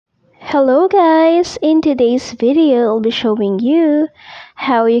Hello guys! In today's video, I'll be showing you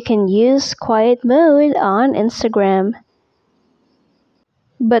how you can use quiet mode on Instagram.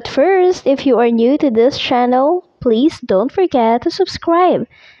 But first, if you are new to this channel, please don't forget to subscribe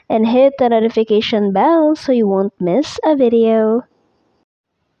and hit the notification bell so you won't miss a video.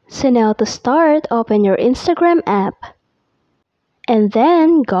 So now to start, open your Instagram app and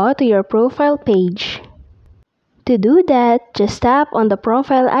then go to your profile page. To do that, just tap on the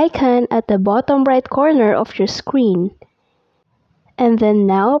profile icon at the bottom right corner of your screen. And then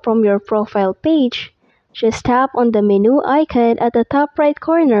now from your profile page, just tap on the menu icon at the top right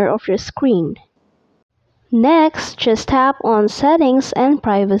corner of your screen. Next, just tap on Settings and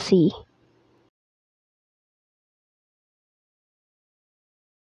Privacy.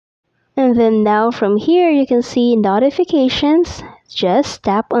 And then now from here you can see Notifications, just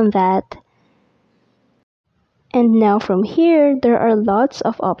tap on that. And now from here there are lots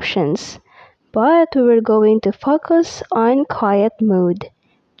of options, but we were going to focus on quiet mode.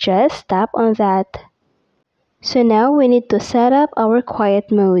 Just tap on that. So now we need to set up our quiet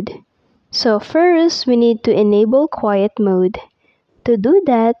mode. So first we need to enable quiet mode. To do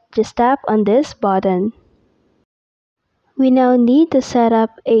that, just tap on this button. We now need to set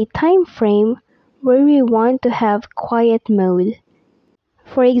up a time frame where we want to have quiet mode.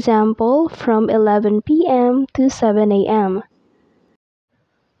 For example, from 11 p.m. to 7 a.m.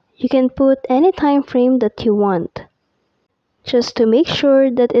 You can put any time frame that you want, just to make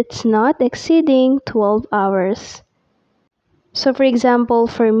sure that it's not exceeding 12 hours. So for example,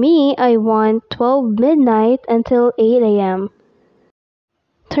 for me, I want 12 midnight until 8 a.m.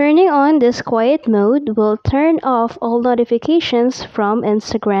 Turning on this quiet mode will turn off all notifications from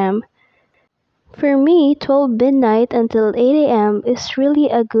Instagram. For me, 12 midnight until 8 a.m. is really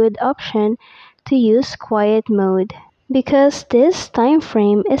a good option to use quiet mode, because this time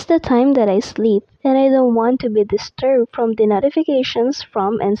frame is the time that I sleep and I don't want to be disturbed from the notifications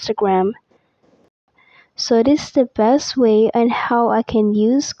from Instagram. So this is the best way on how I can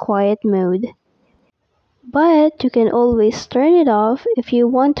use quiet mode. But you can always turn it off if you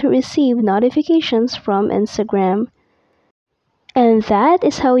want to receive notifications from Instagram. And that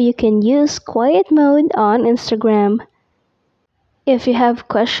is how you can use quiet mode on Instagram. If you have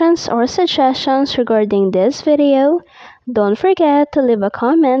questions or suggestions regarding this video, don't forget to leave a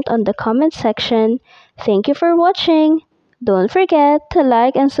comment on the comment section. Thank you for watching. Don't forget to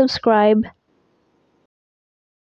like and subscribe.